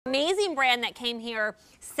amazing brand that came here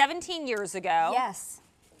 17 years ago. Yes.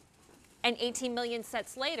 And 18 million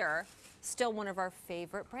sets later, still one of our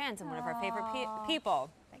favorite brands and one of our favorite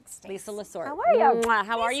people. Thanks, Lisa Lesort. How are you?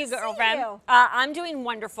 How are you, girlfriend? You. I'm doing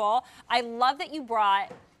wonderful. I love that you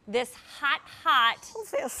brought this hot,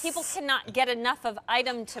 people cannot get enough of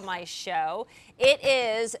item to my show. It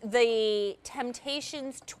is the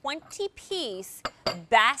Temp-tations 20-piece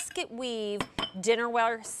Basketweave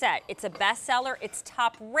Dinnerware set. It's a bestseller. It's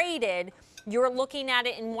top rated. You're looking at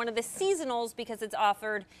it in one of the seasonals because it's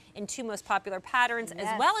offered in 2 most popular patterns as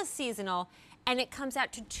well as seasonal. And it comes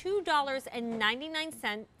out to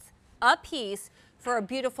 $2.99 a piece for a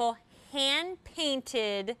beautiful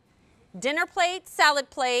hand-painted dinner plate, salad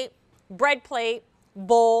plate, bread plate,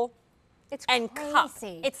 bowl, and cup.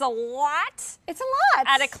 It's a lot. It's a lot.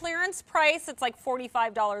 At a clearance price, it's like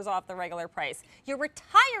 $45 off the regular price. You're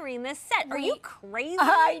retiring this set. Are you crazy?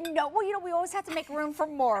 I know. Well, you know, we always have to make room for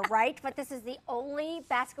more, right? But this is the only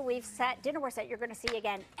Basketweave set, dinnerware set you're going to see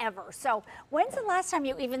again ever. So when's the last time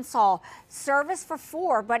you even saw service for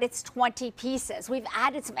 4, but it's 20 pieces? We've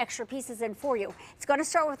added some extra pieces in for you. It's going to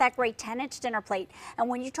start with that great 10-inch dinner plate. And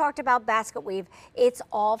when you talked about Basketweave, it's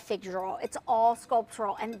all figural. It's all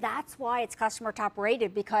sculptural. And that's why it's customer top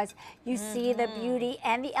rated, because you see the beauty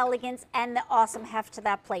and the elegance and the awesome heft to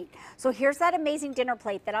that plate. So here's that amazing dinner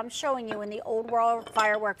plate that I'm showing you in the Old World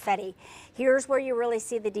Firework Fetty. Here's where you really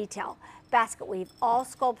see the detail. Basketweave, all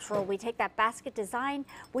sculptural. We take that basket design,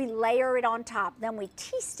 we layer it on top, then we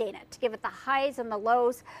tea stain it to give it the highs and the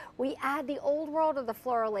lows. We add the Old World of the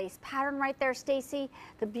floral lace pattern right there, Stacy,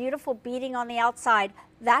 the beautiful beading on the outside.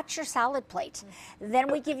 That's your salad plate. Then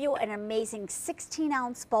we give you an amazing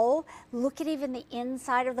 16-ounce bowl. Look at even the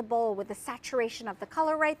inside of the bowl with the saturation of the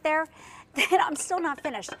color right there. Then I'm still not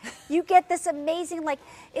finished. You get this amazing, like,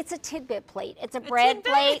 it's a tidbit plate. It's a bread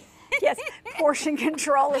plate. Yes, portion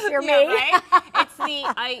control if you're me. Right? It's the,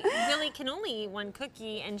 I really can only eat 1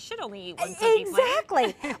 cookie and should only eat 1 cookie.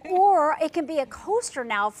 Exactly. Or it can be a coaster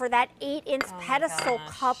now for that 8-inch pedestal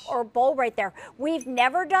cup or bowl right there. We've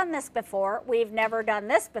never done this before. We've never done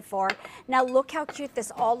this before. Now look how cute this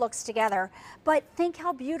all looks together. But think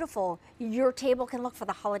how beautiful your table can look for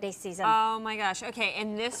the holiday season. Oh my gosh. Okay,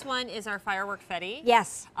 and this one is our Firework Fetty.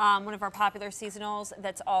 Yes. One of our popular seasonals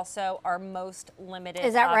that's also our most limited.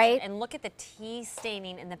 Is that right? And look at the tea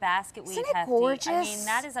staining in the Basketweave. Isn't it gorgeous? I mean,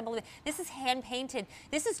 that is unbelievable. This is hand painted.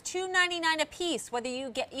 This is $2.99 a piece, whether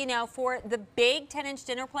you get, you know, for the big 10-inch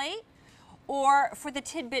dinner plate or for the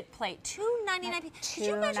tidbit plate. $2.99 a piece. Could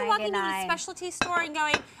you imagine walking into a specialty store and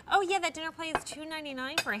going, oh yeah, that dinner plate is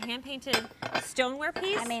 $2.99 for a hand painted stoneware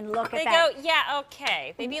piece? I mean, look at that. They go, yeah,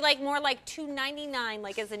 okay. They'd be like more like $2.99,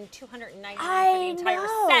 like as in $299 for the entire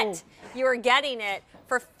set. You're getting it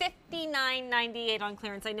for $59.98 on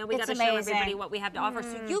clearance. I know we got to show everybody what we have to offer,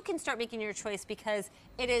 so you can start making your choice because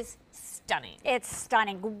it is stunning. It's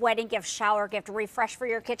stunning. Wedding gift, shower gift, refresh for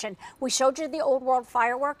your kitchen. We showed you the Old World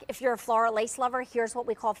Firework. If you're a floral lace lover, here's what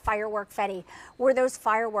we call Firework Fetty, where those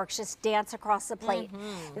fireworks just dance across the plate.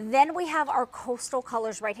 Then we have our coastal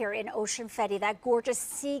colors right here in Ocean Fetty, that gorgeous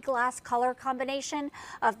sea glass color combination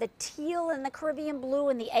of the teal and the Caribbean blue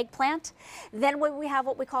and the eggplant. Then we have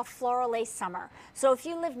what we call Floral Lace Summer. So if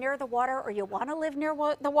you live near the water or you want to live near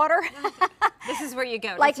the water, this is where you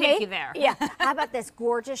go. Like take you there. Yeah. How about this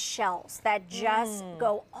gorgeous shells that just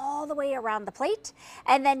go all the way around the plate?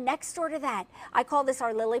 And then next door to that, I call this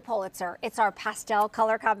our Lily Pulitzer. It's our pastel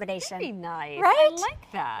color combination. Very nice. Right? I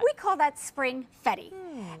like that. We call that Spring Fetty.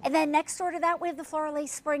 And then next door to that, we have the Floral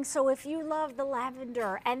Lace Spring. So if you love the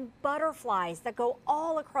lavender and butterflies that go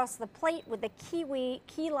all across the plate with the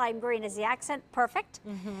key lime green as the accent, perfect.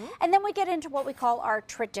 And then we get into what we call our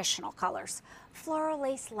traditional colors. Floral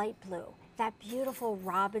Lace Light Blue, that beautiful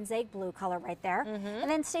robin's egg blue color right there. And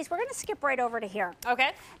then Stace, we're gonna skip right over to here.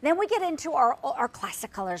 Okay. Then we get into our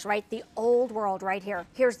classic colors, right? The Old World right here.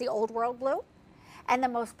 Here's the Old World blue. And the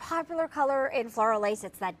most popular color in floral lace,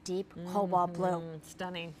 it's that deep cobalt blue.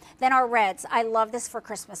 Stunning. Then our reds. I love this for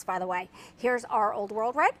Christmas, by the way. Here's our Old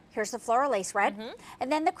World red. Here's the floral lace red. And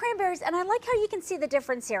then the cranberries. And I like how you can see the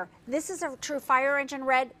difference here. This is a true fire engine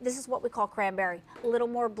red. This is what we call cranberry. A little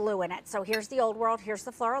more blue in it. So here's the Old World. Here's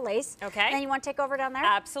the floral lace. Okay. And then you want to take over down there?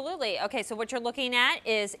 Absolutely. Okay, so what you're looking at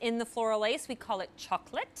is in the floral lace, we call it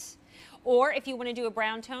chocolate. Or if you want to do a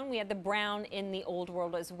brown tone, we have the brown in the Old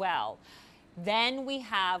World as well. Then we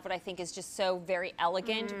have what I think is just so very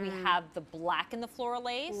elegant. We have the black in the floral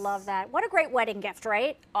lace. Love that. What a great wedding gift,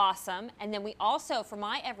 right? Awesome. And then we also, for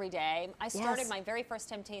my everyday, I started my very first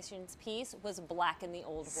Temp-tations piece was black in the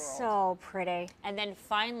Old World. So pretty. And then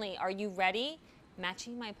finally, are you ready?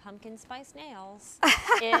 matching my pumpkin spice nails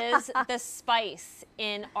is the spice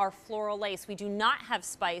in our floral lace. We do not have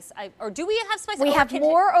spice, or do we have spice? We have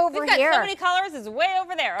more over We've got here. so many colors, it's way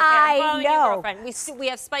over there. Okay, I I'm following you, know. girlfriend. We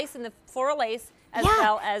have spice in the floral lace as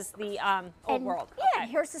well as the Old World. Yeah,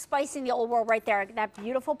 here's the spice in the Old World right there, that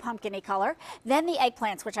beautiful pumpkin-y color. Then the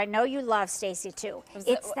eggplants, which I know you love, Stacy, too.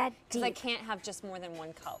 It's that deep. I can't have just more than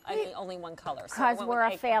one color. I mean, only one color. Because we're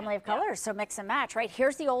a family of colors, so mix and match, right?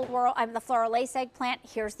 Here's the Old World, the floral lace eggplant.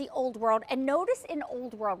 Here's the Old World. And notice in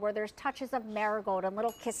Old World where there's touches of marigold and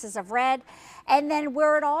little kisses of red. And then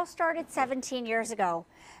where it all started 17 years ago,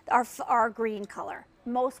 our green color.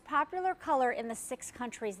 Most popular color in the 6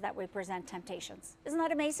 countries that we present Temptations. Isn't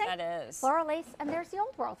that amazing? That is. Floral lace, and there's the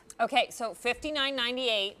Old World. Okay, so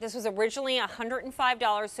 $59.98. This was originally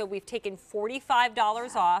 $105, so we've taken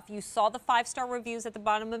 $45 off. You saw the 5-star reviews at the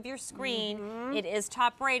bottom of your screen. It is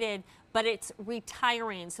top rated, but it's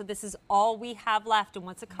retiring, so this is all we have left, and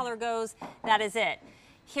once the color goes, that is it.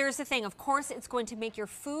 Here's the thing, of course, it's going to make your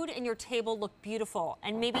food and your table look beautiful,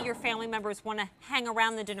 and maybe your family members want to hang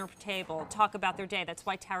around the dinner table, talk about their day. That's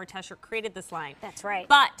why Tara Tesher created this line. That's right.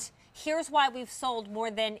 But here's why we've sold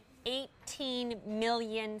more than 18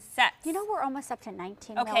 million sets. You know, we're almost up to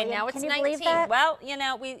 19 okay, million. now it's Can you 19. believe that? Well, you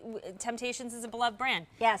know, Temptations is a beloved brand.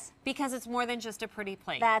 Yes. Because it's more than just a pretty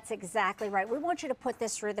plate. That's exactly right. We want you to put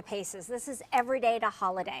this through the paces. This is everyday to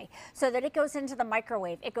holiday, so that it goes into the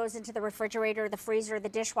microwave, it goes into the refrigerator, the freezer, the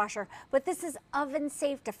dishwasher, but this is oven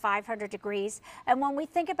safe to 500 degrees. And when we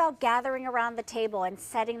think about gathering around the table and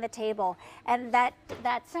setting the table, and that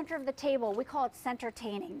center of the table, we call it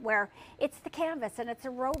centertaining, where it's the canvas and it's a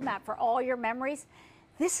roadmap for all your memories.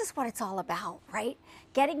 This is what it's all about, right?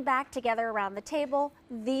 Getting back together around the table.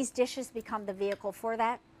 These dishes become the vehicle for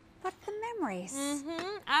that, but the memories.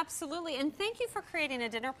 Absolutely, and thank you for creating a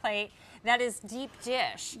dinner plate that is deep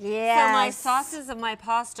dish. Yes. So my sauces of my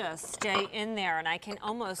pasta stay in there, and I can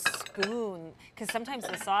almost spoon, because sometimes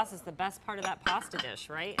the sauce is the best part of that pasta dish,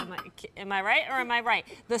 right? Am I right or am I right?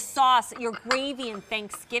 The sauce, your gravy in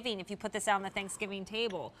Thanksgiving, if you put this out on the Thanksgiving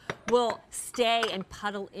table, will stay and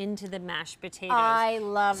puddle into the mashed potatoes. I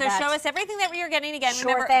love that. So show us everything that we are getting again.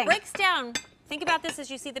 Sure Remember, thing. it breaks down. Think about this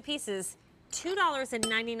as you see the pieces.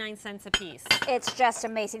 $2.99 a piece. It's just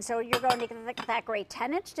amazing. So you're going to get that great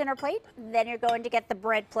 10-inch dinner plate, then you're going to get the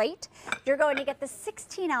bread plate, you're going to get the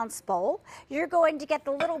 16-ounce bowl, you're going to get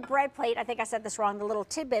the little bread plate, I think I said this wrong, the little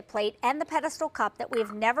tidbit plate, and the pedestal cup that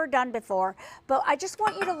we've never done before. But I just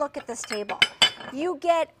want you to look at this table. You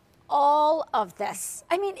get all of this.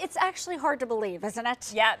 I mean, it's actually hard to believe, isn't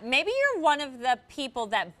it? Yeah, maybe you're one of the people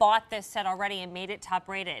that bought this set already and made it top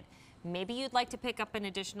rated. Maybe you'd like to pick up an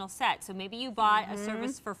additional set. So maybe you bought a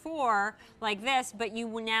service for 4 like this, but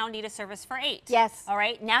you now need a service for 8. Yes. All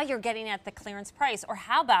right, now you're getting at the clearance price. Or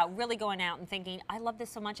how about really going out and thinking, I love this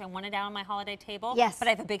so much, I want it out on my holiday table, yes, but I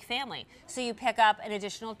have a big family. So you pick up an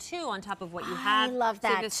additional 2 on top of what you have. I love that. So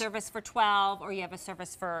you have a service for 12 or you have a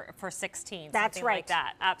service for 16. That's something right. like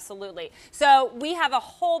that, absolutely. So we have a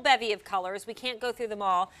whole bevy of colors. We can't go through them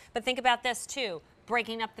all, but think about this too.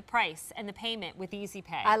 Breaking up the price and the payment with Easy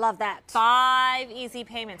Pay. I love that. 5 easy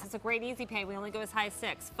payments. It's a great Easy Pay. We only go as high as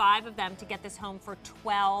 6. 5 of them to get this home for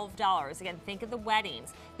 $12. Again, think of the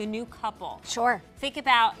weddings, the new couple. Sure. Think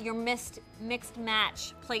about your mixed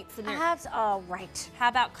match plates in there. Oh, right. How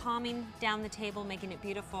about calming down the table, making it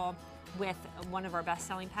beautiful with one of our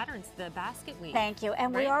best-selling patterns, the Basketweave. Thank you.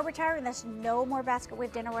 And we are retiring this. No more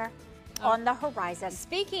Basketweave dinnerware on the horizon.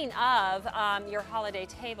 Speaking of your holiday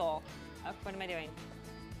table, what am I doing?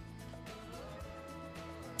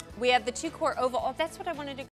 We have the 2-quart oval. Oh, that's what I wanted to